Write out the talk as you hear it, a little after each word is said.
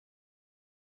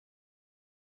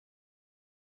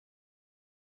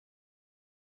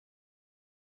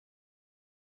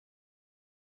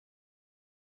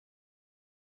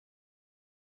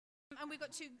And we've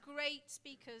got two great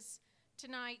speakers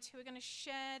tonight who are going to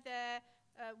share their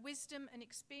wisdom and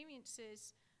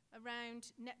experiences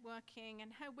around networking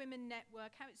and how women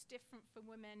network, how it's different for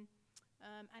women,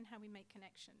 and how we make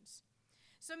connections.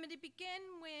 So I'm going to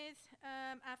begin with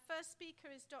our first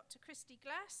speaker is Dr. Christy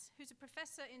Glass, who's a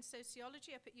professor in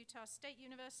sociology up at Utah State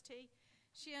University.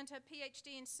 She earned her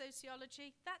PhD in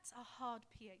sociology. That's a hard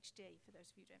PhD, for those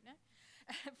of you who don't know,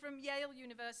 from Yale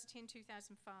University in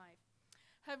 2005.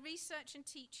 Her research and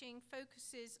teaching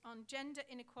focuses on gender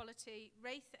inequality,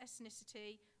 race,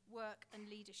 ethnicity, work, and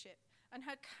leadership. And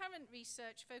her current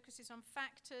research focuses on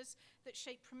factors that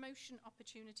shape promotion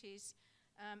opportunities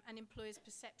and employers'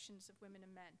 perceptions of women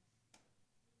and men.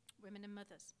 Women and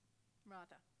mothers,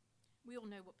 rather. We all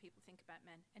know what people think about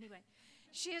men. Anyway,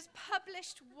 she has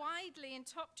published widely in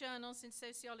top journals in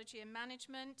sociology and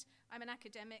management. I'm an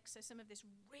academic, so some of this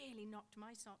really knocked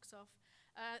my socks off.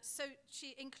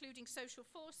 Including Social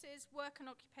Forces, Work and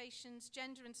Occupations,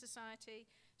 Gender and Society,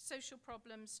 Social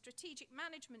Problems, Strategic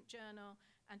Management Journal,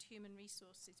 and Human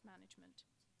Resources Management.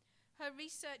 Her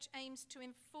research aims to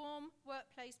inform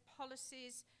workplace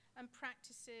policies and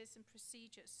practices and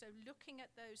procedures, so looking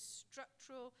at those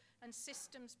structural and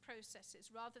systems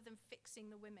processes rather than fixing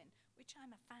the women, which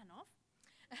I'm a fan of.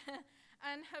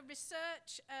 And her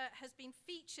research has been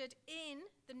featured in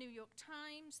the New York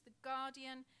Times, The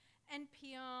Guardian,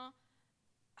 NPR,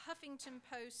 Huffington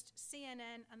Post,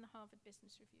 CNN, and the Harvard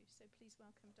Business Review. So please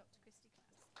welcome Dr. Christy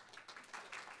Glass.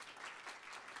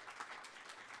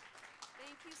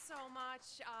 Thank you so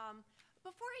much.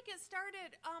 Before I get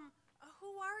started,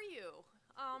 who are you?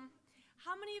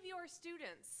 How many of you are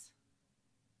students?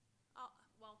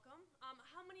 Welcome.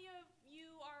 How many of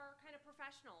you are kind of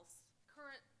professionals,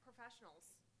 current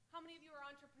professionals? How many of you are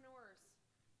entrepreneurs?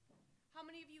 How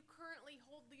many of you currently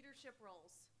hold leadership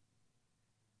roles?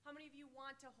 How many of you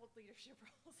want to hold leadership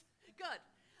roles? Good.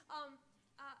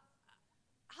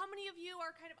 How many of you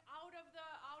are kind of out of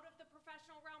the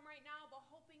professional realm right now, but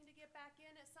hoping to get back in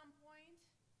at some point?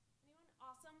 Anyone?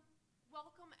 Awesome.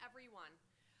 Welcome, everyone.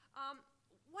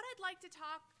 What I'd like to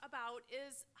talk about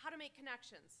is how to make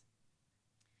connections.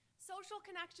 Social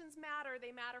connections matter.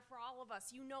 They matter for all of us.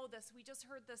 You know this. We just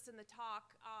heard this in the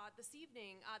talk this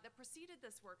evening that preceded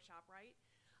this workshop, right?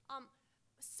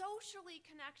 Socially,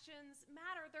 connections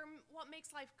matter. They're what makes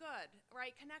life good,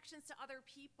 right? Connections to other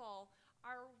people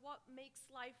are what makes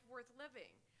life worth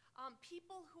living.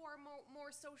 People who are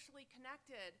more socially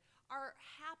connected are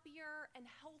happier and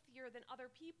healthier than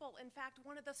other people. In fact,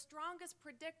 one of the strongest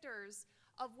predictors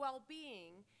of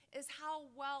well-being is how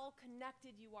well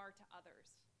connected you are to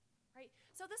others, right?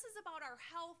 So this is about our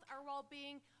health, our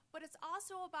well-being, but it's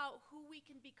also about who we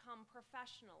can become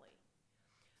professionally.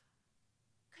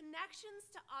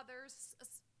 Connections to others,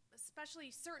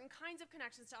 especially certain kinds of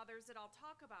connections to others that I'll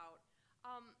talk about,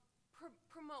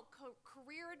 promote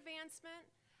career advancement,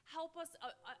 help us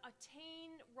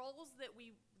attain roles that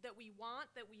we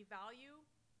want, that we value,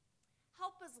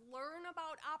 help us learn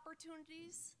about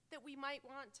opportunities that we might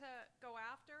want to go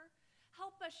after,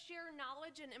 help us share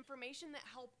knowledge and information that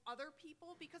help other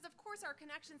people, because of course our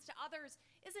connections to others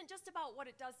isn't just about what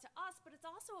it does to us, but it's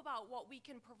also about what we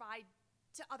can provide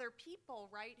to other people,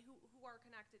 right, who are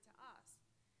connected to us.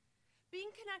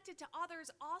 Being connected to others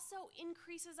also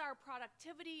increases our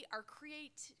productivity, our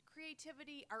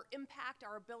creativity, our impact,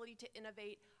 our ability to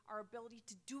innovate, our ability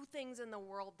to do things in the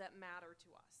world that matter to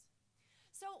us.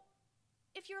 So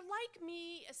if you're like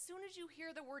me, as soon as you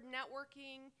hear the word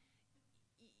networking,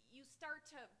 you start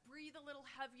to breathe a little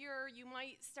heavier, you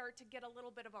might start to get a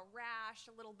little bit of a rash,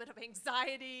 a little bit of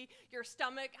anxiety, your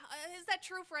stomach. Is that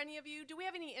true for any of you? Do we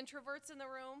have any introverts in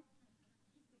the room?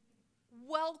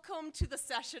 Welcome to the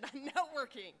session on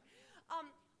networking.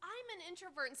 I'm an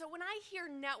introvert, and so when I hear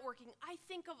networking, I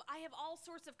have all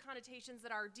sorts of connotations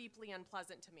that are deeply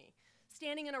unpleasant to me.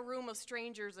 Standing in a room of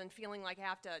strangers and feeling like I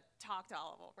have to talk to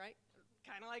all of them, right?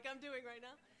 Kind of like I'm doing right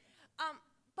now.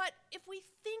 But if we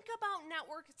think about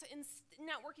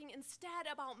networking instead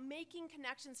about making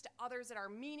connections to others that are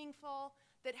meaningful,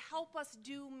 that help us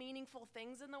do meaningful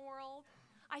things in the world,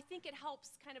 I think it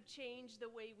helps kind of change the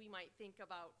way we might think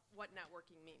about what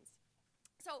networking means.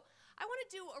 So I want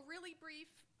to do a really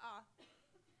brief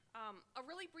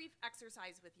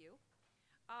exercise with you.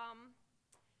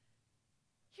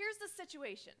 Here's the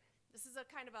situation. This is a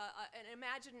kind of an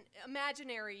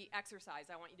imaginary exercise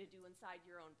I want you to do inside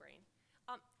your own brain.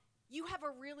 You have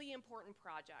a really important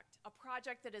project, a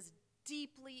project that is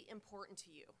deeply important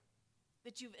to you,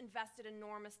 that you've invested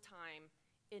enormous time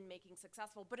in making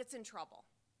successful, but it's in trouble.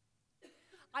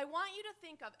 I want you to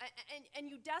think of, and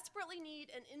you desperately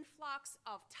need an influx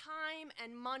of time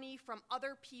and money from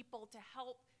other people to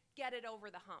help get it over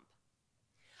the hump.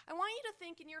 I want you to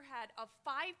think in your head of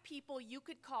 5 people you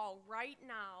could call right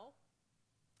now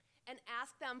and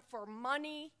ask them for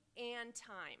money and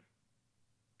time.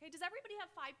 Okay, does everybody have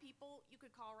 5 people you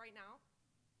could call right now?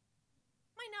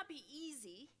 Might not be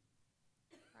easy,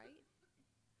 right?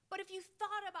 But if you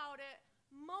thought about it,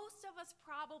 most of us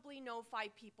probably know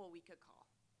 5 people we could call.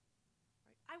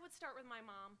 Right? I would start with my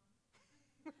mom,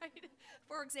 right?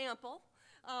 For example,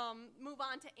 move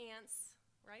on to aunts,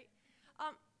 right?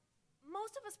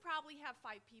 Most of us probably have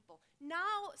 5 people.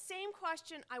 Now, same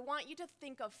question, I want you to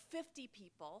think of 50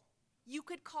 people you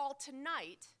could call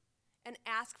tonight and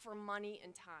ask for money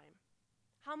and time.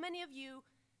 How many of you,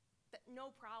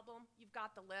 no problem, you've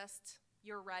got the list,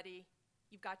 you're ready,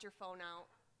 you've got your phone out?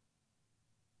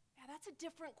 Yeah, that's a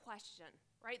different question,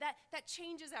 right? That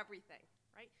changes everything,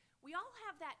 right? We all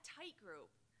have that tight group,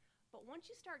 but once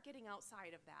you start getting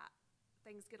outside of that,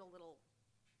 things get a little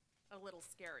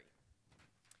scary.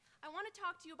 I want to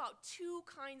talk to you about 2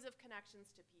 kinds of connections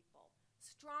to people,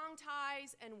 strong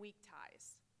ties and weak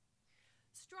ties.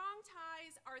 Strong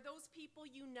ties are those people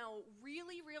you know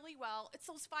really, really well. It's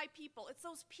those 5 people. It's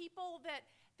those people that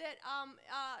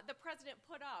the president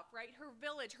put up, right? Her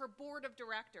village, her board of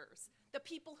directors, the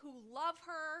people who love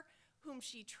her, whom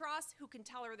she trusts, who can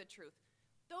tell her the truth.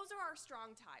 Those are our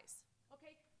strong ties,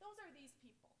 okay? Those are these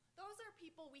people. Those are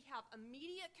people we have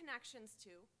immediate connections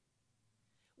to.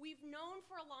 We've known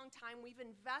for a long time. We've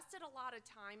invested a lot of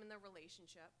time in the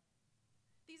relationship.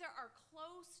 These are our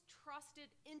close,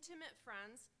 trusted, intimate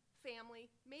friends, family,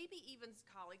 maybe even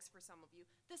colleagues for some of you.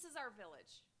 This is our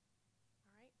village,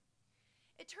 all right?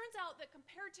 It turns out that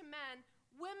compared to men,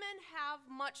 women have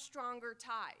much stronger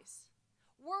ties.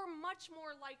 We're much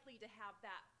more likely to have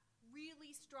that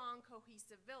really strong,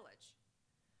 cohesive village.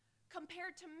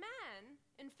 Compared to men,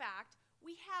 in fact,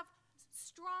 we have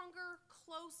stronger,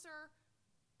 closer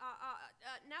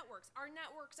networks. Our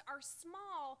networks are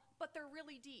small, but they're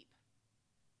really deep.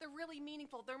 They're really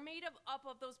meaningful. They're made up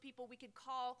of those people we could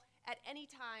call at any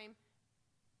time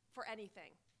for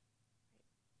anything.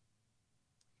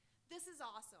 This is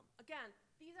awesome. Again,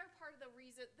 these are part of the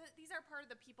reason, these are part of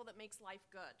the people that makes life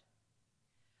good.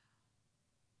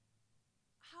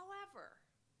 However,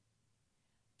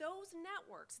 those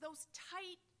networks, those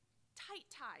tight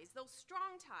ties, those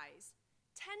strong ties,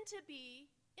 tend to be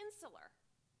insular.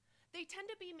 They tend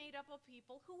to be made up of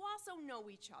people who also know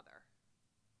each other,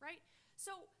 right?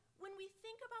 So when we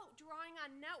think about drawing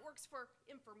on networks for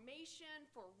information,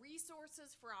 for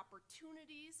resources, for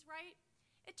opportunities, right?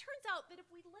 It turns out that if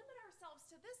we limit ourselves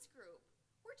to this group,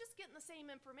 we're just getting the same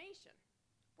information.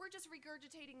 We're just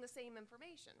regurgitating the same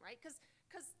information, right? Because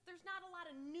there's not a lot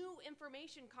of new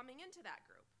information coming into that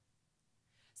group.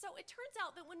 So it turns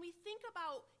out that when we think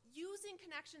about using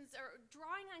connections or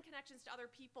drawing on connections to other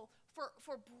people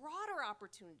for broader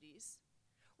opportunities,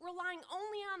 relying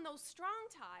only on those strong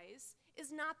ties is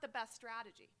not the best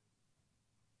strategy.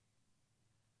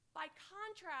 By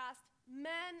contrast,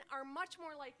 men are much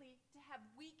more likely to have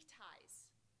weak ties,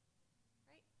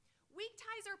 right? Weak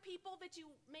ties are people that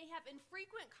you may have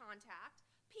infrequent contact,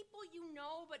 people you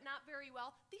know but not very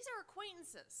well. These are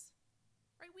acquaintances,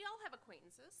 right? We all have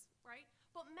acquaintances, right?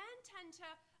 But men tend to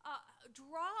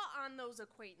draw on those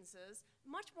acquaintances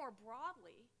much more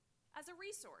broadly as a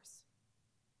resource.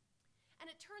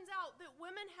 And it turns out that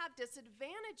women have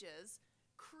disadvantages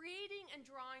creating and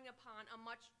drawing upon a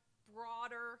much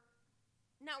broader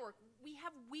network. We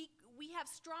have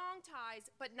strong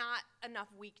ties, but not enough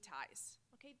weak ties.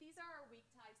 Okay, these are our weak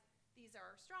ties, these are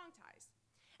our strong ties.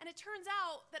 And it turns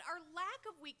out that our lack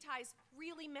of weak ties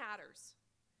really matters.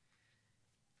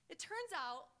 It turns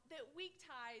out that weak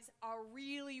ties are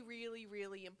really, really,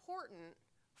 really important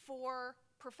for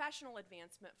professional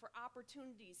advancement, for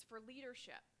opportunities, for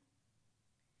leadership.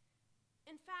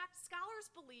 In fact,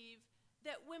 scholars believe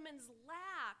that women's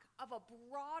lack of a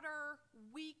broader,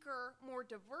 weaker, more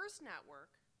diverse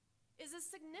network is a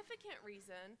significant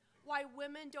reason why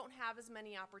women don't have as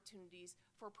many opportunities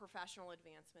for professional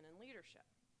advancement and leadership.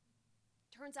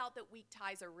 Turns out that weak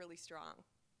ties are really strong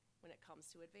when it comes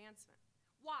to advancement.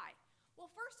 Why? Well,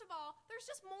 first of all, there's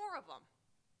just more of them.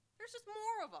 There's just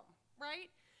more of them, right?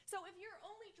 So if you're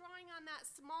only drawing on that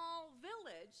small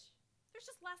village, there's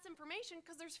just less information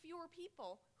because there's fewer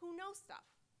people who know stuff,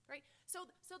 right? So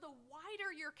the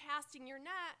wider you're casting your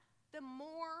net, the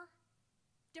more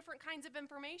different kinds of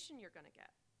information you're going to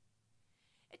get.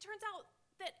 It turns out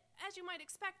that, as you might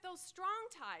expect, those strong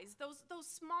ties, those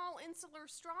small, insular,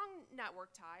 strong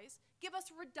network ties, give us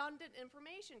redundant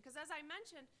information because, as I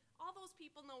mentioned, all those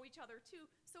people know each other too,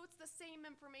 so it's the same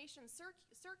information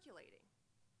circulating.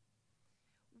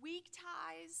 Weak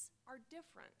ties are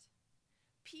different.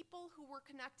 people who we're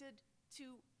connected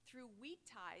to through weak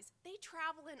ties, they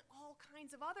travel in all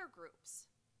kinds of other groups.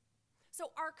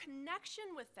 So our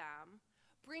connection with them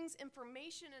brings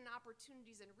information and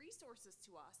opportunities and resources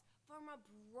to us from a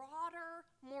broader,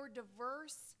 more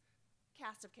diverse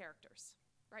cast of characters,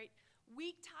 right?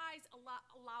 Weak ties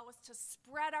allow us to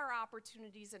spread our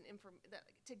opportunities and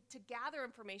to gather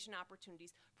information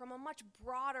opportunities from a much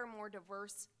broader, more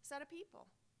diverse set of people.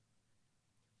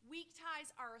 Weak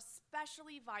ties are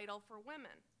especially vital for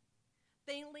women.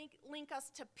 They link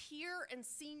us to peer and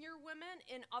senior women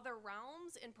in other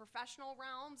realms, in professional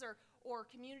realms or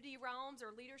community realms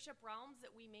or leadership realms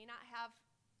that we may not have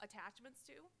attachments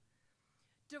to.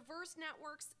 Diverse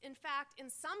networks, in fact, in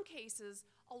some cases,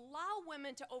 allow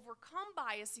women to overcome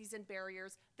biases and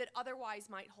barriers that otherwise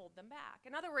might hold them back.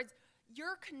 In other words,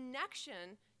 your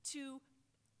connection to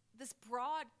this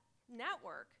broad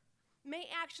network may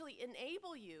actually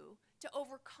enable you to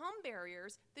overcome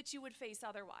barriers that you would face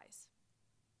otherwise.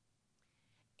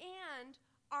 And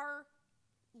our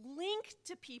link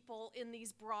to people in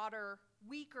these broader,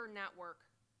 weaker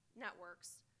networks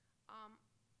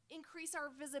increase our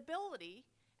visibility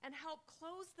and help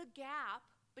close the gap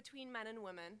between men and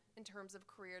women in terms of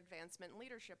career advancement and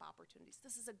leadership opportunities.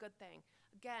 This is a good thing.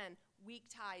 Again, weak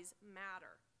ties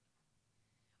matter.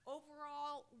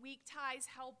 Overall, weak ties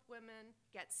help women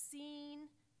get seen,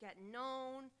 get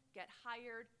known, get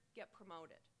hired, get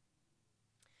promoted.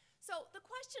 So the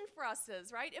question for us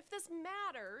is, right, if this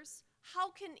matters,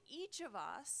 how can each of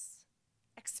us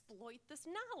exploit this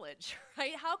knowledge,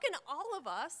 right? How can all of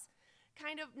us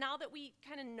now that we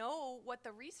kind of know what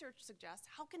the research suggests,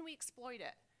 how can we exploit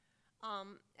it?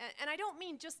 And I don't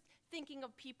mean just thinking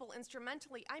of people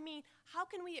instrumentally. I mean, how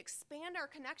can we expand our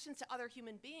connections to other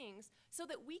human beings so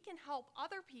that we can help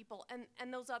other people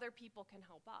and those other people can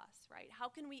help us, right? How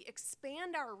can we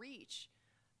expand our reach,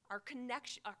 our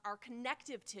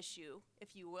connective tissue,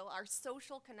 if you will, our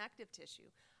social connective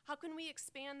tissue? How can we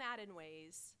expand that in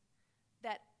ways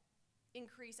that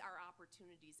increase our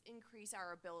opportunities, increase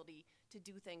our ability to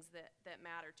do things that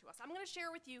matter to us? I'm going to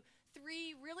share with you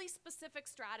 3 really specific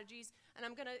strategies, and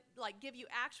I'm going to give you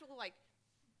actual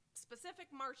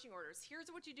specific marching orders. Here's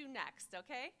what you do next,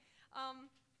 okay?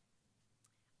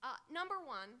 Number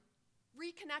 1,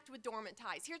 reconnect with dormant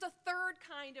ties. Here's a third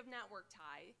kind of network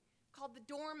tie called the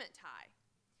dormant tie.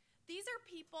 These are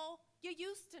people you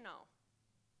used to know,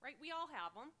 right? We all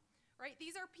have them, right?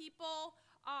 These are people,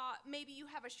 maybe you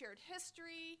have a shared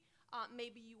history,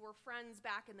 maybe you were friends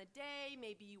back in the day,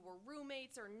 maybe you were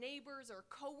roommates or neighbors or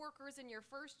coworkers in your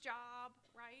first job,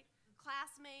 right?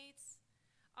 Classmates.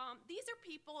 These are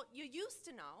people you used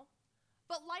to know,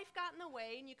 but life got in the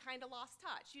way and you kind of lost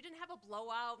touch. You didn't have a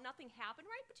blowout, nothing happened,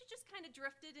 right? But you just kind of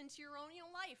drifted into your own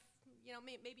life.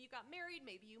 Maybe you got married,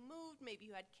 maybe you moved, maybe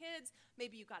you had kids,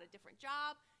 maybe you got a different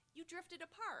job. You drifted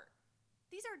apart.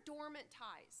 These are dormant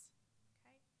ties.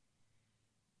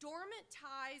 Dormant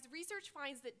ties, research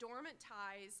finds that dormant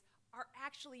ties are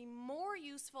actually more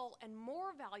useful and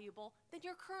more valuable than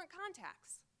your current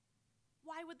contacts.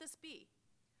 Why would this be?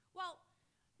 Well,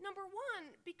 number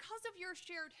 1, because of your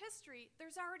shared history,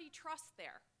 there's already trust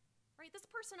there, right? This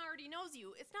person already knows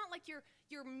you. It's not like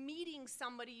you're meeting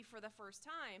somebody for the first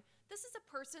time. This is a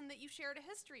person that you shared a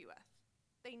history with.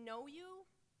 They know you,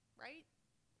 right?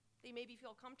 They maybe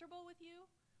feel comfortable with you.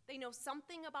 They know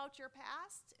something about your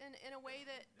past in a way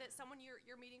that someone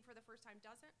you're meeting for the first time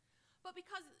doesn't. But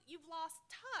because you've lost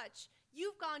touch,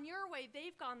 you've gone your way,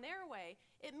 they've gone their way,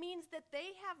 it means that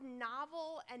they have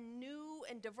novel and new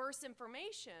and diverse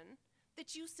information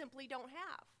that you simply don't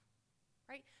have,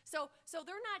 right? So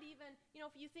they're not even,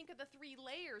 if you think of the 3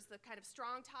 layers, the kind of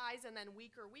strong ties and then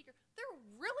weaker, they're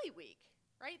really weak,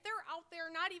 right? They're out there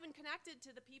not even connected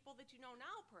to the people that you know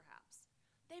now, perhaps.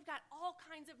 They've got all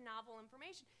kinds of novel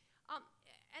information.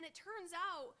 And it turns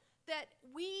out that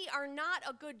we are not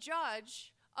a good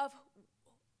judge of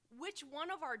which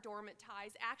one of our dormant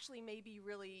ties actually may be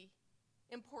really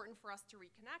important for us to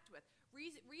reconnect with.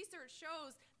 Research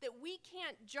shows that we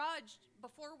can't judge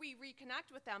before we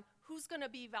reconnect with them who's going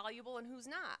to be valuable and who's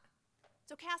not.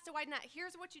 So cast a wide net.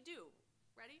 Here's what you do.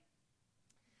 Ready?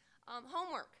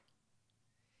 Homework.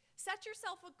 Set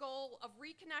yourself a goal of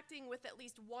reconnecting with at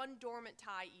least 1 dormant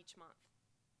tie each month.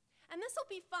 And this will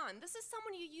be fun. This is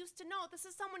someone you used to know. This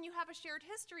is someone you have a shared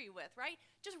history with, right?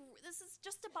 This is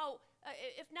just about,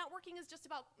 if networking is just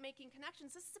about making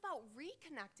connections, this is about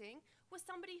reconnecting with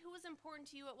somebody who was important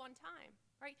to you at one time,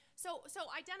 right? So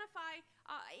identify,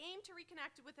 aim to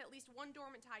reconnect with at least 1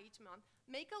 dormant tie each month.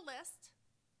 Make a list,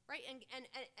 right?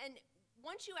 And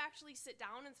once you actually sit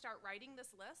down and start writing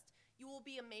this list, you will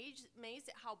be amazed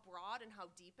at how broad and how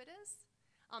deep it is.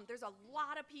 There's a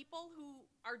lot of people who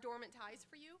are dormant ties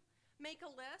for you. Make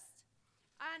a list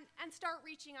and start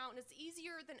reaching out. And it's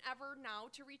easier than ever now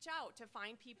to reach out, to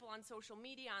find people on social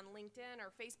media, on LinkedIn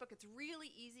or Facebook. It's really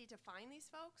easy to find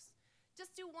these folks.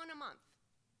 Just do one a month.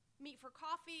 Meet for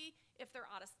coffee. If they're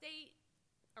out of state,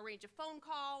 arrange a phone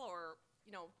call or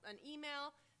an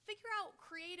email. Figure out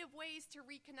creative ways to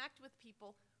reconnect with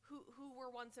people who were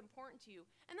once important to you.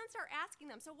 And then start asking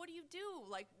them, so what do you do?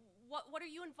 Like, what are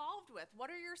you involved with? What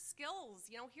are your skills?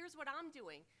 Here's what I'm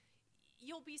doing.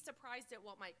 You'll be surprised at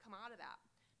what might come out of that.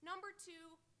 Number 2,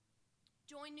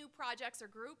 join new projects or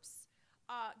groups.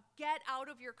 Get out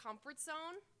of your comfort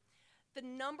zone. The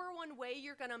number one way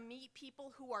you're going to meet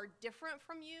people who are different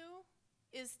from you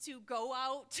is to go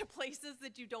out to places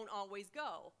that you don't always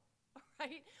go,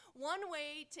 right? One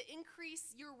way to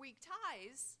increase your weak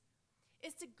ties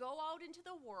is to go out into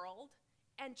the world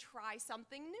and try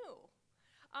something new.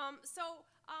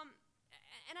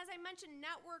 And as I mentioned,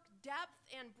 network depth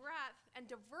and breadth and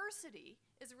diversity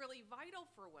is really vital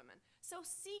for women. So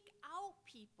seek out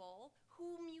people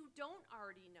whom you don't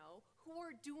already know, who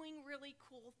are doing really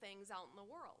cool things out in the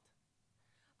world.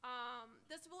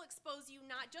 This will expose you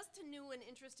not just to new and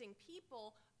interesting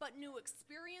people, but new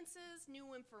experiences,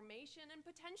 new information, and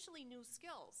potentially new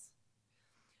skills.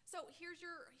 So here's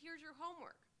your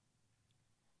homework.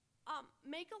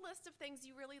 Make a list of things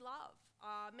you really love.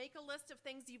 Make a list of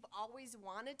things you've always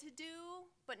wanted to do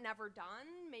but never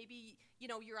done. Maybe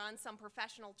you're on some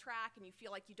professional track and you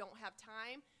feel like you don't have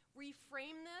time.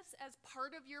 Reframe this as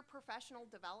part of your professional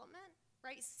development,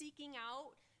 right? Seeking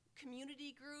out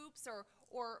community groups or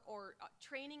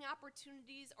training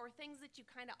opportunities or things that you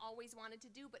kind of always wanted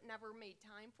to do but never made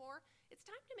time for. It's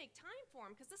time to make time for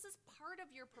them because this is part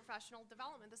of your professional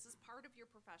development. This is part of your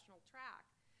professional track.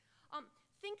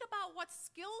 Think about what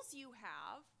skills you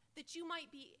have that you might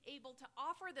be able to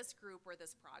offer this group or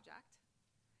this project.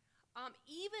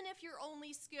 Even if your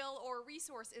only skill or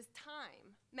resource is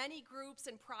time, many groups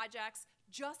and projects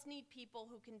just need people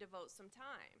who can devote some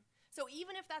time. So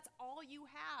even if that's all you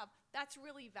have, that's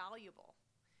really valuable.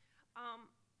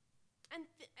 And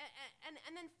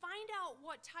then find out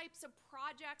what types of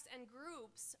projects and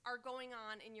groups are going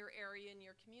on in your area, in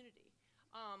your community.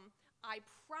 I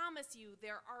promise you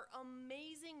there are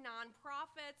amazing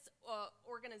nonprofits,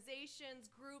 organizations,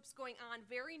 groups going on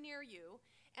very near you,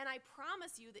 and I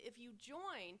promise you that if you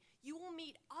join, you will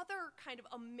meet other kind of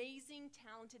amazing,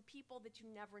 talented people that you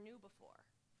never knew before.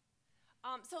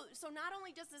 So not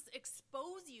only does this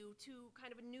expose you to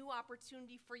kind of a new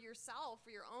opportunity for yourself,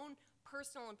 for your own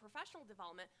personal and professional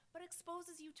development, but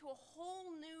exposes you to a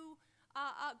whole new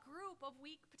group of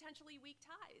potentially weak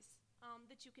ties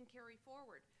that you can carry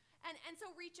forward. And so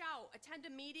reach out, attend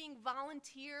a meeting,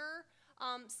 volunteer,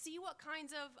 see what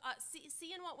kinds of,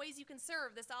 see in what ways you can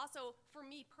serve. This also, for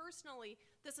me personally,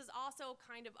 this is also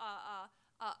kind of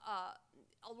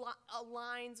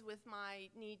aligns with my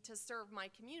need to serve my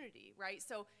community, right?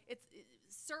 So it's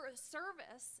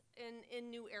service in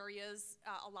new areas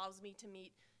allows me to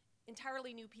meet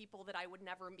entirely new people that I would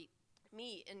never meet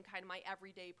in kind of my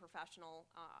everyday professional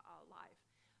life.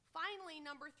 Finally,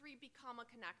 number 3, become a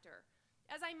connector.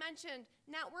 As I mentioned,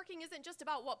 networking isn't just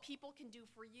about what people can do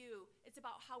for you. It's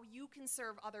about how you can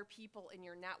serve other people in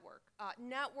your network.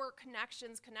 Network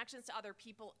connections to other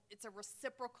people, it's a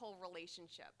reciprocal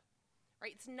relationship,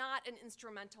 right? It's not an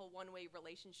instrumental one-way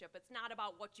relationship. It's not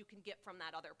about what you can get from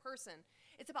that other person.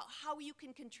 It's about how you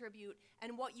can contribute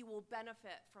and what you will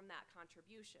benefit from that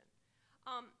contribution.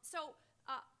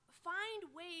 Find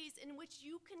ways in which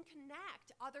you can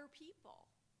connect other people.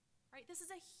 Right? This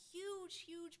is a huge,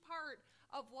 huge part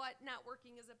of what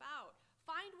networking is about.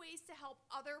 Find ways to help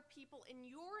other people in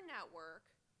your network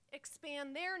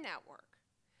expand their network.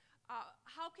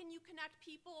 How can you connect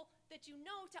people that you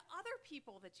know to other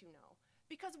people that you know?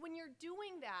 Because when you're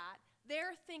doing that,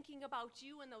 they're thinking about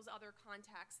you in those other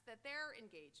contexts that they're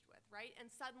engaged with, right?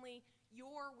 And suddenly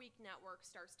your weak network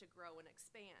starts to grow and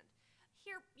expand.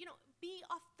 Here, be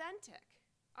authentic.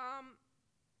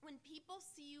 When people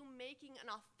see you making an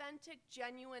authentic,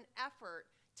 genuine effort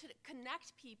to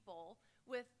connect people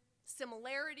with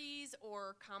similarities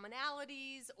or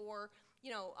commonalities or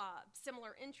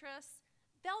similar interests,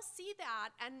 they'll see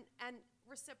that and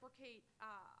reciprocate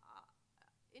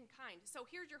in kind. So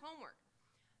here's your homework.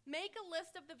 Make a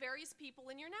list of the various people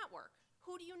in your network.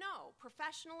 Who do you know?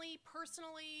 Professionally,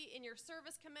 personally, in your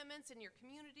service commitments, in your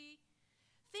community.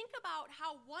 Think about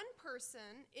how one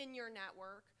person in your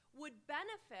network would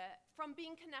benefit from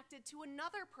being connected to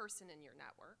another person in your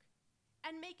network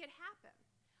and make it happen.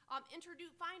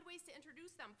 Find ways to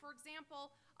introduce them. For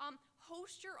example,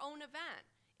 host your own event.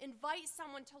 Invite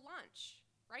someone to lunch,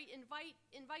 right?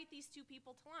 Invite these two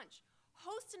people to lunch.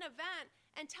 Host an event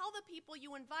and tell the people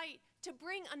you invite to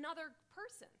bring another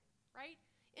person, right?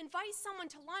 Invite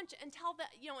someone to lunch and tell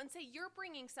that, and say you're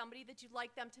bringing somebody that you'd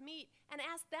like them to meet, and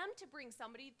ask them to bring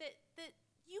somebody that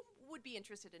you would be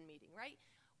interested in meeting, right?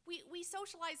 We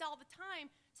socialize all the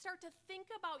time. Start to think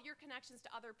about your connections to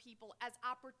other people as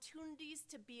opportunities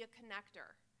to be a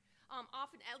connector.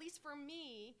 Often, at least for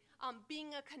me,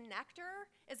 being a connector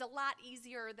is a lot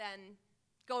easier than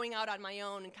going out on my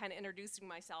own and kind of introducing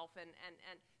myself.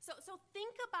 So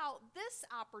think about this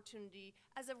opportunity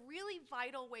as a really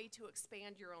vital way to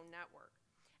expand your own network.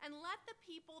 And let the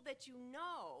people that you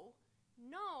know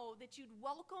that you'd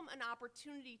welcome an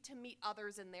opportunity to meet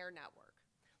others in their network.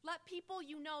 Let people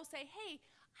you know say, hey,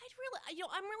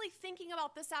 I'm really thinking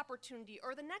about this opportunity,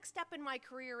 or the next step in my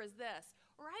career is this,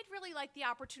 or I'd really like the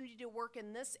opportunity to work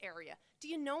in this area. Do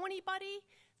you know anybody?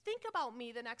 Think about me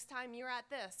the next time you're at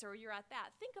this or you're at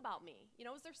that. Think about me.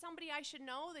 Is there somebody I should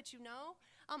know that you know?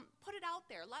 Put it out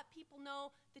there. Let people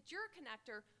know that you're a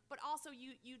connector, but also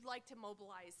you'd like to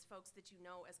mobilize folks that you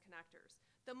know as connectors.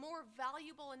 The more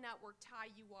valuable a network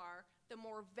tie you are, the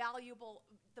more value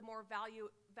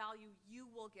you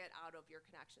will get out of your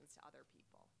connections to other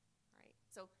people, right?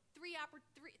 So three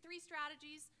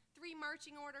strategies, 3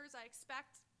 marching orders. I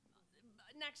expect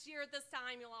next year at this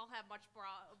time you'll all have much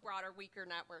broader, weaker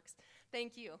networks.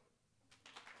 Thank you.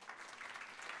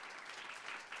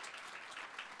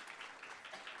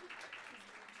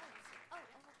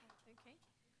 Okay.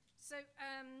 So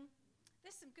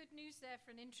there's some good news there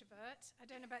for an introvert. I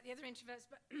don't know about the other introverts,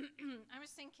 but I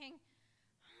was thinking,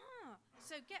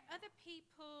 so get other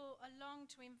people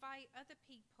along to invite other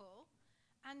people,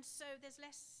 and so there's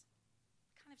less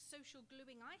kind of social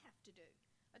gluing I have to do.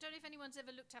 I don't know if anyone's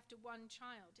ever looked after one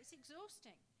child. It's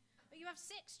exhausting. But you have 6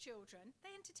 children,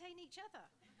 they entertain each other.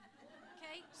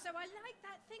 Okay, so I like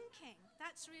that thinking.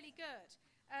 That's really good.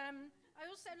 I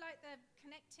also like the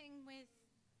connecting with,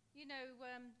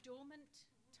 dormant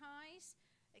ties,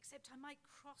 except I might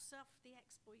cross off the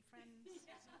ex-boyfriends.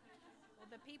 Or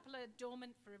the people are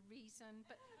dormant for a reason,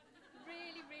 but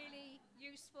really, really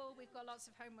useful. We've got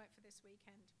lots of homework for this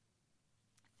weekend.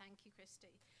 Thank you,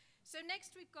 Christy. So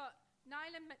next we've got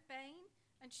Neylan McBaine,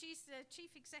 and she's the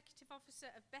Chief Executive Officer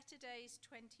of Better Days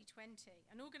 2020,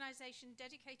 an organization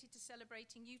dedicated to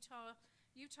celebrating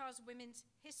Utah's women's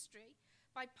history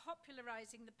by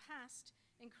popularizing the past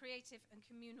in creative and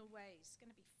communal ways. It's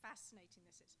going to be fascinating,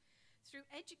 this is. Through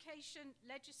education,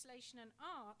 legislation, and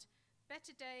art,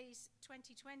 Better Days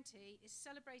 2020 is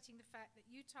celebrating the fact that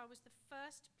Utah was the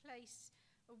first place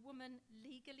a woman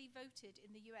legally voted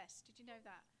in the US. Did you know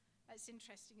that? That's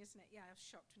interesting, isn't it? Yeah, I was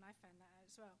shocked when I found that out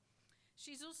as well.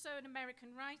 She's also an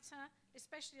American writer,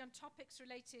 especially on topics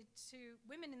related to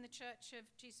women in the Church of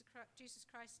Jesus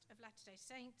Christ of Latter-day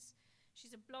Saints.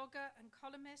 She's a blogger and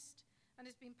columnist and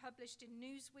has been published in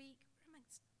Newsweek,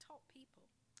 amongst top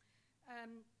people.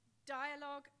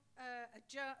 Dialogue, a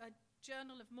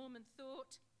Journal of Mormon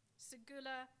Thought,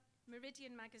 Segula,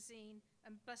 Meridian Magazine,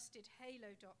 and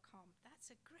BustedHalo.com.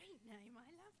 That's a great name. I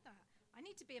love that. I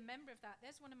need to be a member of that.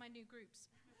 There's one of my new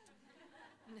groups.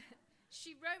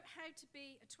 She wrote How to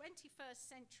Be a 21st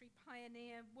Century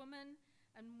Pioneer Woman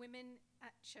and Women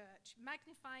at Church,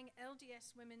 magnifying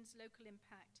LDS women's local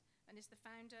impact, and is the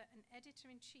founder and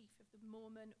editor-in-chief of the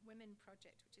Mormon Women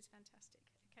Project, which is fantastic.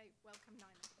 Okay, welcome,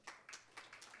 Neylan.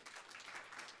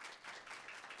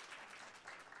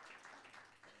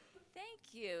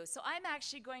 Thank you. So I'm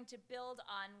actually going to build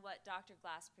on what Dr.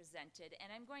 Glass presented,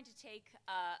 and I'm going to take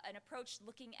an approach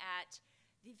looking at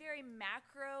the very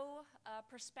macro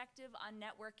perspective on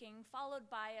networking, followed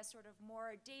by a sort of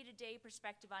more day-to-day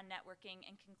perspective on networking,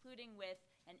 and concluding with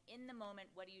an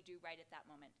in-the-moment, what do you do right at that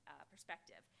moment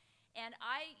perspective. And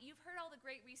you've heard all the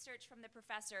great research from the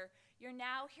professor. You're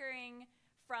now hearing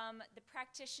from the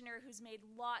practitioner who's made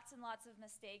lots and lots of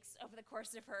mistakes over the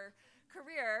course of her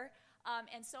career.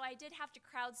 And so I did have to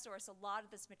crowdsource a lot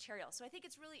of this material. So I think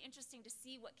it's really interesting to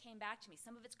see what came back to me.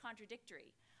 Some of it's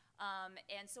contradictory.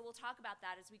 And so we'll talk about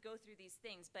that as we go through these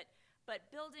things. But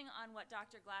building on what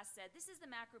Dr. Glass said, this is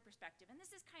the macro perspective. And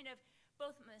this is kind of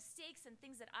both mistakes and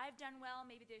things that I've done well.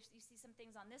 Maybe you see some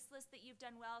things on this list that you've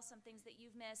done well, some things that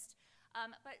you've missed.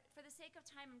 But for the sake of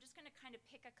time, I'm just going to kind of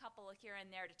pick a couple here and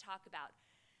there to talk about.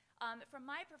 From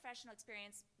my professional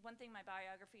experience, one thing my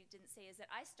biography didn't say is that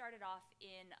I started off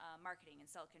in marketing in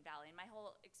Silicon Valley, and my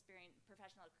whole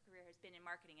professional career has been in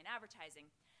marketing and advertising.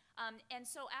 And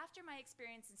so after my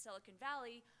experience in Silicon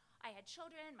Valley, I had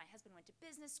children, my husband went to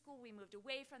business school, we moved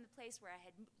away from the place where I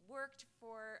had worked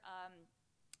for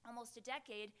almost a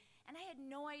decade, and I had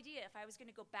no idea if I was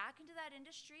going to go back into that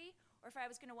industry or if I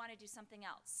was going to want to do something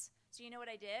else. So you know what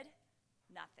I did?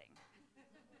 Nothing.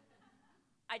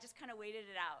 I just kind of waited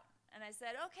it out. And I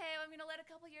said, okay, I'm going to let a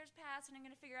couple years pass, and I'm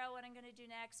going to figure out what I'm going to do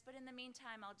next. But in the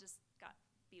meantime, I'll just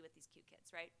be with these cute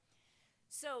kids, right?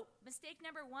 So mistake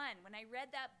number one, when I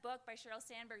read that book by Sheryl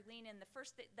Sandberg, Lean In,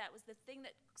 that was the thing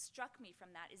that struck me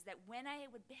from that, is that when I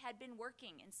had been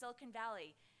working in Silicon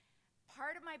Valley,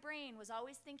 part of my brain was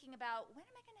always thinking about, when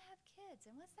am I going to have kids?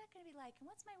 And what's that going to be like? And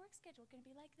what's my work schedule going to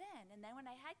be like then? And then when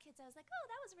I had kids, I was like, oh,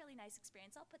 that was a really nice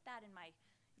experience. I'll put that in my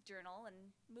journal and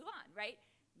move on, right?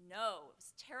 No, it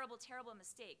was a terrible, terrible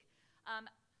mistake.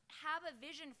 Have a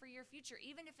vision for your future,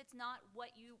 even if it's not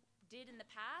what you did in the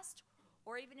past,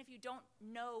 or even if you don't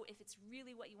know if it's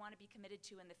really what you want to be committed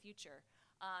to in the future.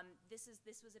 This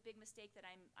was a big mistake that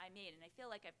I made, and I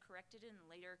feel like I've corrected it in the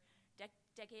later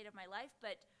decade of my life,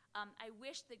 but I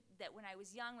wish that when I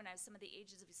was young, when I was some of the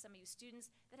ages of some of you students,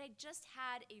 that I just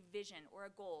had a vision or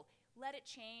a goal. Let it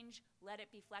change, let it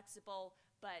be flexible,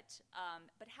 but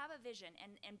have a vision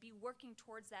and be working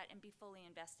towards that and be fully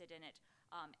invested in it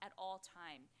at all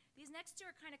time. These next two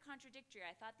are kind of contradictory.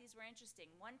 I thought these were interesting.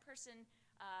 One person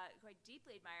who I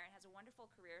deeply admire and has a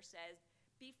wonderful career says,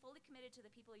 be fully committed to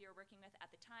the people you're working with at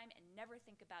the time and never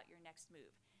think about your next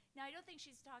move. Now, I don't think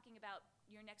she's talking about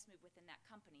your next move within that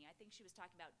company. I think she was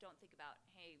talking about, don't think about,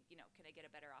 hey, can I get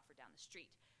a better offer down the street?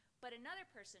 But another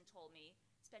person told me,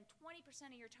 spend 20%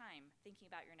 of your time thinking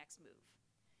about your next move.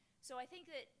 So I think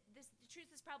that the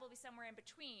truth is probably somewhere in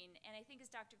between, and I think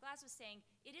as Dr. Glass was saying,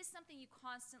 it is something you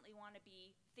constantly want to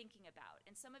be thinking about.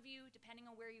 And some of you, depending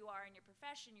on where you are in your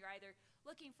profession, you're either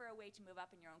looking for a way to move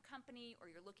up in your own company, or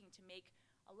you're looking to make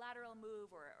a lateral move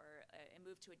or a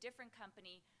move to a different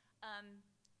company.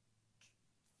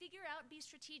 Figure out, be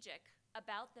strategic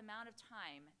about the amount of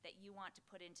time that you want to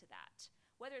put into that.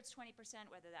 Whether it's 20%,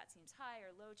 whether that seems high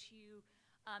or low to you,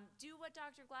 do what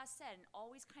Dr. Glass said and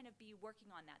always kind of be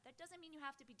working on that. That doesn't mean you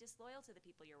have to be disloyal to the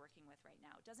people you're working with right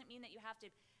now. It doesn't mean that you have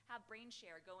to have brain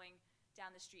share going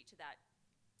down the street to that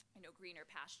greener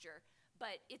pasture.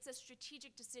 But it's a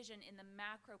strategic decision in the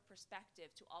macro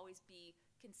perspective to always be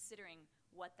considering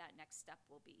what that next step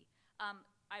will be.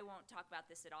 I won't talk about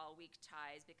this at all, weak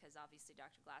ties, because obviously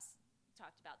Dr. Glass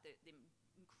talked about the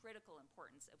critical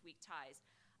importance of weak ties.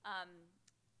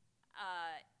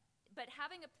 But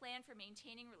having a plan for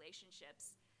maintaining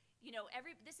relationships,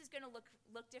 this is going to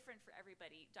look different for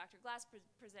everybody. Dr. Glass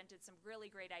presented some really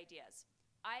great ideas.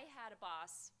 I had a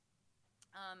boss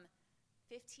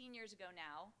 15 years ago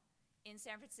now in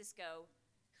San Francisco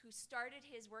who started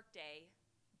his workday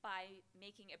by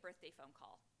making a birthday phone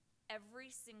call.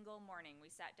 Every single morning we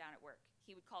sat down at work,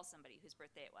 he would call somebody whose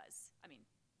birthday it was. And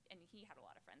he had a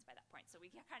lot of friends by that point, so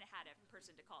we kind of had a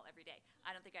person to call every day.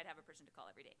 I don't think I'd have a person to call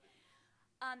every day.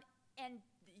 And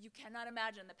you cannot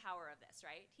imagine the power of this,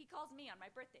 right? He calls me on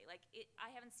my birthday. I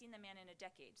haven't seen the man in a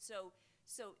decade. So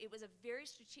it was a very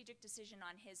strategic decision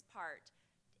on his part.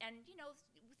 And,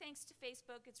 thanks to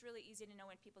Facebook, it's really easy to know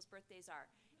when people's birthdays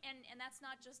are. And that's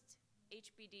not just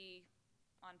HBD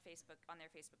on Facebook, on their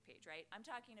Facebook page, right? I'm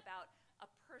talking about a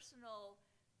personal,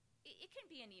 it can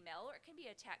be an email or it can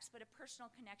be a text, but a personal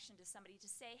connection to somebody to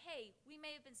say, hey, we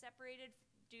may have been separated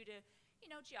due to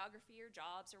geography or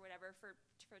jobs or whatever for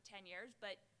 10 years,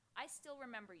 but I still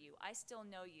remember you. I still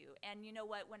know you. And you know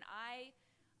what? When I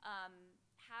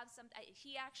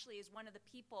he actually is one of the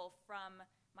people from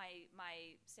my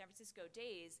San Francisco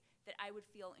days that I would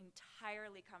feel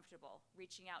entirely comfortable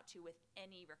reaching out to with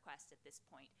any request at this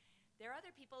point. There are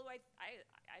other people who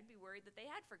I'd be worried that they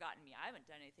had forgotten me. I haven't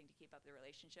done anything to keep up the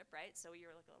relationship, right? So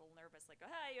you're a little nervous, oh,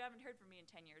 hey, you haven't heard from me in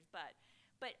 10 years, but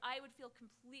I would feel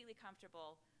completely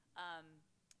comfortable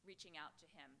reaching out to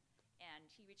him, and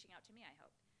he reaching out to me, I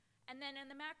hope. And then in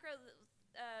the macro,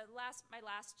 my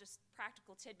last just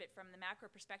practical tidbit from the macro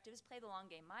perspective is play the long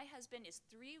game. My husband is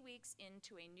 3 weeks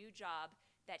into a new job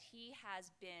that he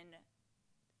has been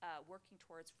working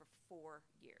towards for 4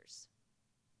 years.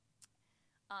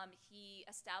 He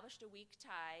established a weak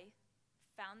tie,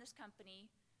 found this company,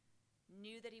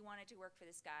 knew that he wanted to work for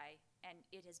this guy, and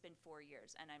it has been 4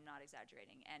 years, and I'm not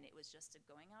exaggerating. And it was just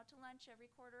going out to lunch every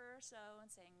quarter or so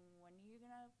and saying, when are you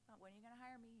gonna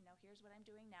hire me? Here's what I'm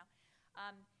doing now.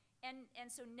 And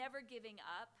so never giving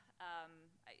up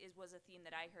was a theme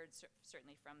that I heard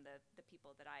certainly from the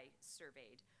people that I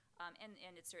surveyed,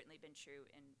 and it's certainly been true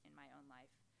in my own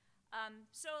life.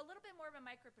 So a little bit more of a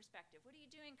micro perspective. What are you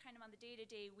doing kind of on the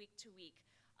day-to-day, week-to-week?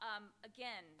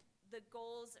 Again, the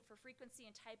goals for frequency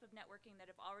and type of networking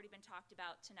that have already been talked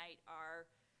about tonight are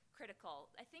critical.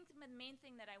 I think the main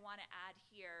thing that I want to add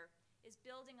here is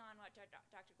building on what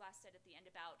Dr. Glass said at the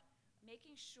end about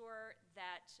making sure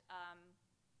that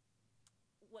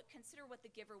consider what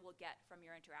the giver will get from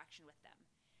your interaction with them.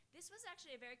 This was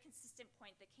actually a very consistent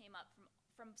point that came up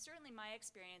from certainly my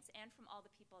experience and from all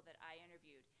the people that I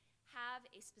interviewed. Have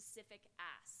a specific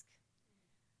ask.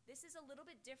 This is a little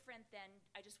bit different than,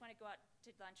 I just want to go out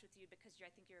to lunch with you because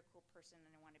I think you're a cool person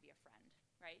and I want to be a friend,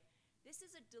 right? This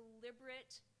is a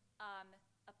deliberate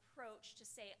approach to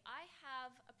say, I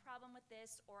have a problem with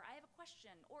this, or I have a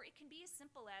question, or it can be as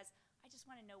simple as, I just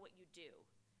want to know what you do,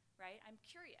 right? I'm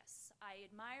curious, I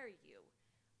admire you.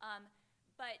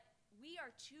 But we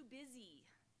are too busy,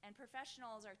 and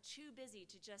professionals are too busy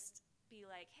to just be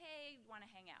like, hey, want to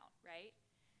hang out, right?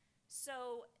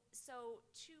 So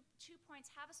two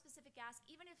points, have a specific ask,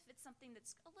 even if it's something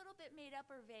that's a little bit made up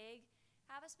or vague,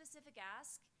 have a specific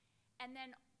ask, and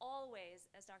then always,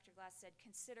 as Dr. Glass said,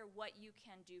 consider what you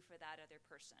can do for that other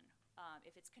person.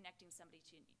 If it's connecting somebody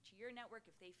to your network,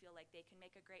 if they feel like they can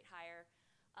make a great hire.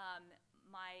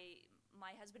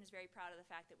 My husband is very proud of the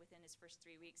fact that within his first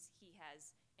 3 weeks, he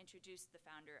has introduced the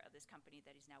founder of this company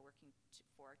that he's now working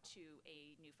for to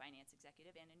a new finance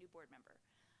executive and a new board member.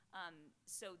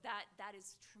 So that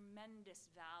is tremendous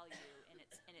value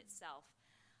in itself.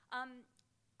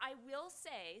 I will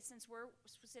say, since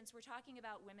we're talking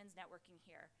about women's networking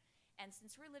here, and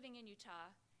since we're living in Utah,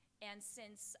 and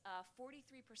since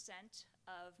 43%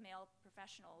 of male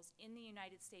professionals in the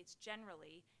United States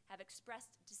generally have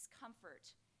expressed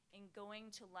discomfort in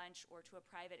going to lunch or to a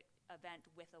private event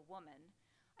with a woman,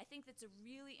 I think that's a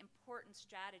really important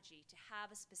strategy to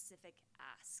have a specific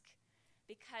ask.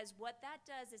 Because what that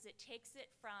does is it takes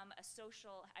it from a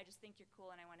social, I just think you're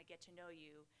cool and I want to get to know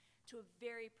you, to a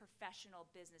very professional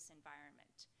business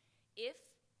environment. If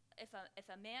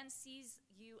a man sees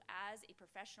you as a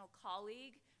professional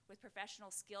colleague with professional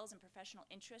skills and professional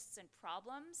interests and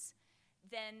problems,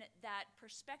 then that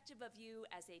perspective of you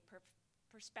as a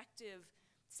prospective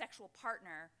sexual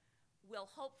partner will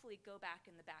hopefully go back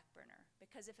in the back burner.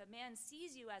 Because if a man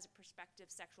sees you as a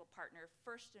prospective sexual partner,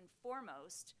 first and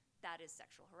foremost, that is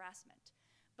sexual harassment.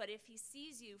 But if he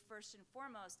sees you first and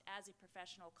foremost as a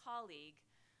professional colleague,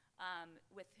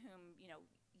 with whom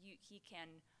he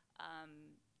can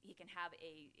have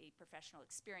a professional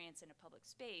experience in a public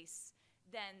space,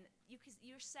 then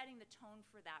you're setting the tone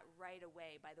for that right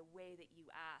away by the way that you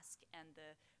ask and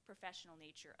the professional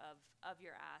nature of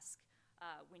your ask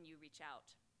when you reach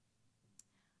out.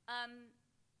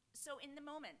 So in the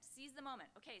moment, seize the moment.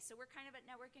 Okay, so we're kind of at a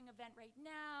networking event right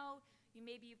now.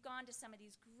 Maybe you've gone to some of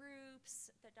these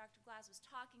groups that Dr. Glass was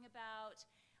talking about.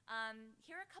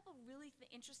 Here are a couple really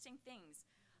interesting things.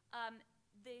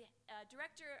 The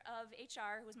director of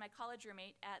HR, who was my college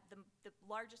roommate at the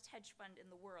largest hedge fund in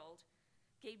the world,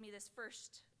 gave me this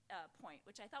first point,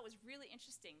 which I thought was really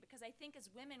interesting, because I think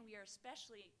as women we are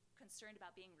especially concerned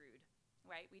about being rude,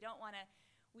 right? We don't want to,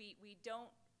 we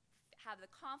don't have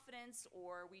the confidence,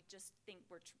 or we just think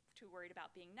we're too worried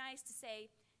about being nice to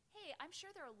say, hey, I'm sure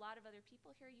there are a lot of other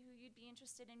people here who you'd be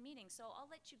interested in meeting, so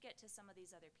I'll let you get to some of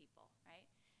these other people, right?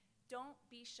 Don't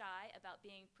be shy about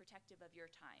being protective of your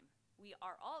time. We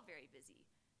are all very busy.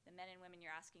 The men and women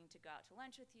you're asking to go out to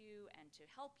lunch with you and to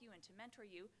help you and to mentor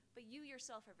you, but you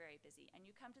yourself are very busy, and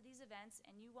you come to these events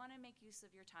and you want to make use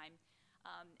of your time.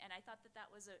 And I thought that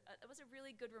was a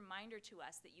really good reminder to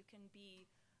us that you can be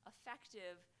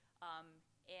effective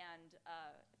and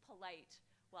polite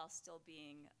while still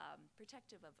being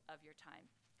protective of your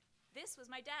time. This was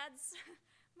my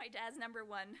dad's number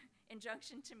one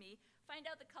injunction to me: find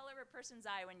out the color of a person's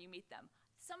eye when you meet them.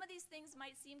 Some of these things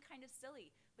might seem kind of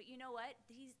silly, but you know what?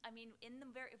 In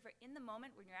the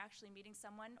moment when you're actually meeting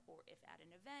someone, or if at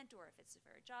an event, or if it's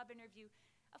for a job interview,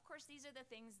 of course these are the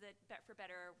things that, for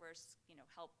better or worse,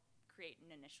 help create an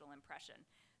initial impression.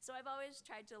 So I've always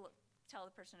tried to tell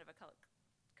the person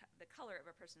the color of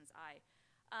a person's eye.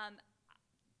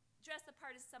 Dress the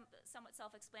part is somewhat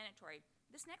self-explanatory.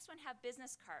 This next one, have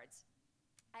business cards.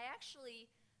 I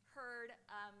actually heard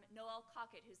Noelle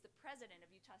Cockett, who's the president of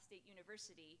Utah State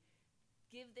University,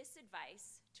 give this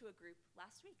advice to a group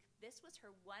last week. This was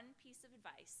her one piece of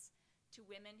advice to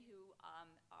women who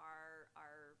are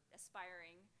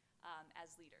aspiring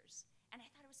as leaders. And I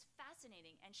thought it was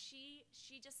fascinating. And she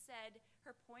just said,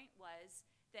 her point was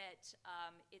that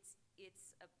it's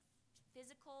a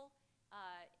physical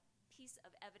piece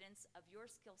of evidence of your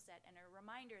skill set, and a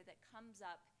reminder that comes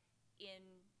up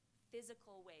in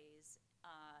physical ways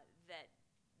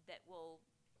that will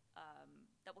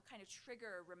kind of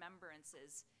trigger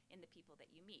remembrances in the people that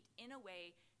you meet in a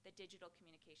way that digital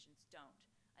communications don't.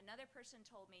 Another person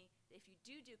told me that if you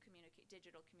do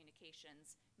digital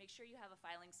communications, make sure you have a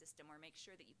filing system, or make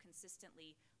sure that you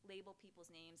consistently label people's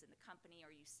names in the company,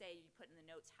 or you put in the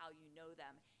notes how you know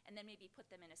them, and then maybe put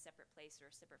them in a separate place or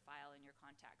a separate file in your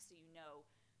contacts, so you know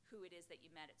who it is that you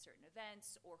met at certain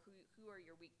events, or who are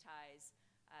your weak ties,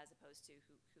 as opposed to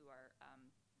who are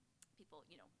people,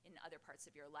 in other parts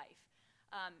of your life.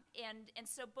 And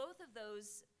so both of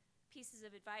those pieces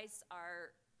of advice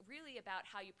are really about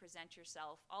how you present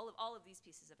yourself. All of these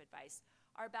pieces of advice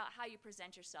are about how you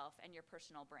present yourself and your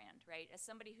personal brand, right? As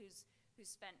somebody who's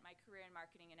spent my career in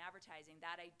marketing and advertising,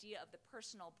 that idea of the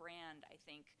personal brand, I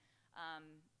think,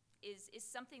 is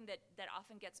something that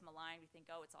often gets maligned. We think,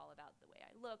 oh, it's all about the way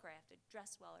I look, or I have to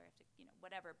dress well, or I have to,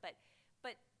 whatever. But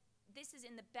this is,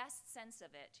 in the best sense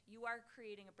of it, you are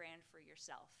creating a brand for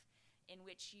yourself, in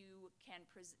which you can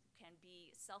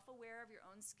be self-aware of your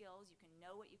own skills. You can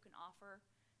know what you can offer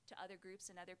to other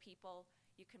groups and other people.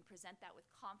 You can present that with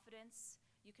confidence.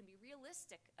 You can be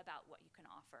realistic about what you can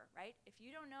offer, right? If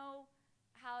you don't know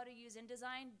how to use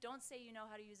InDesign, don't say you know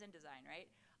how to use InDesign, right?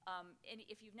 And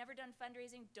if you've never done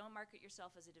fundraising, don't market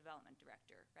yourself as a development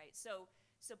director, right? So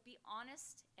be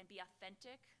honest and be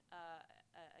authentic,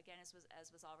 again, as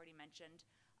was already mentioned,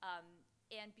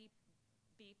 and be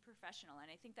professional. And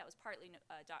I think that was partly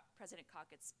President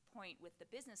Cockett's point with the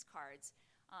business cards,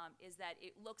 is that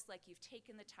it looks like you've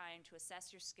taken the time to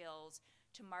assess your skills,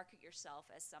 to market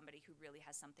yourself as somebody who really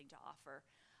has something to offer.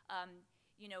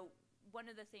 One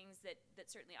of the things that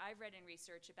certainly I've read in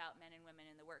research about men and women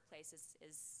in the workplace is,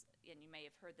 and you may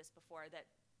have heard this before, that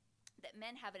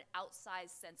men have an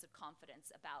outsized sense of confidence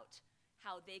about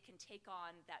how they can take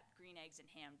on that green eggs and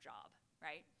ham job,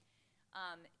 right?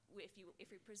 If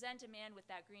we present a man with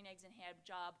that green eggs and ham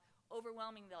job,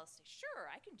 overwhelming, they'll say, sure,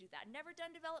 I can do that. Never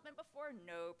done development before,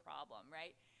 no problem,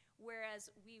 right? Whereas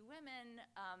we women,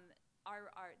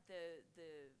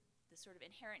 the sort of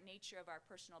inherent nature of our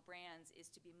personal brands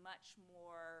is to be much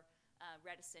more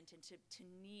reticent, and to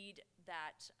need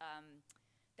that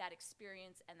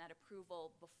experience and that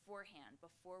approval beforehand,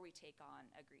 before we take on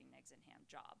a green eggs and ham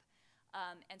job.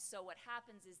 And so what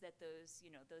happens is that those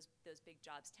big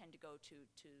jobs tend to go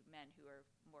to men who are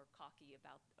more cocky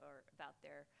about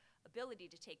their ability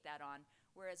to take that on,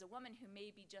 whereas a woman who may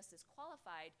be just as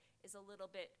qualified is a little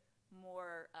bit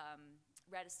more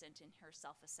reticent in her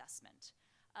self-assessment.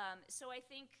 So I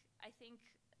think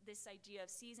this idea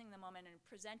of seizing the moment and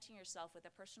presenting yourself with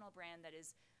a personal brand that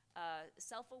is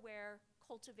self-aware,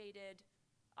 cultivated,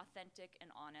 authentic, and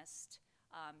honest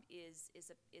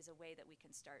is a way that we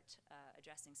can start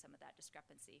addressing some of that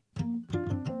discrepancy.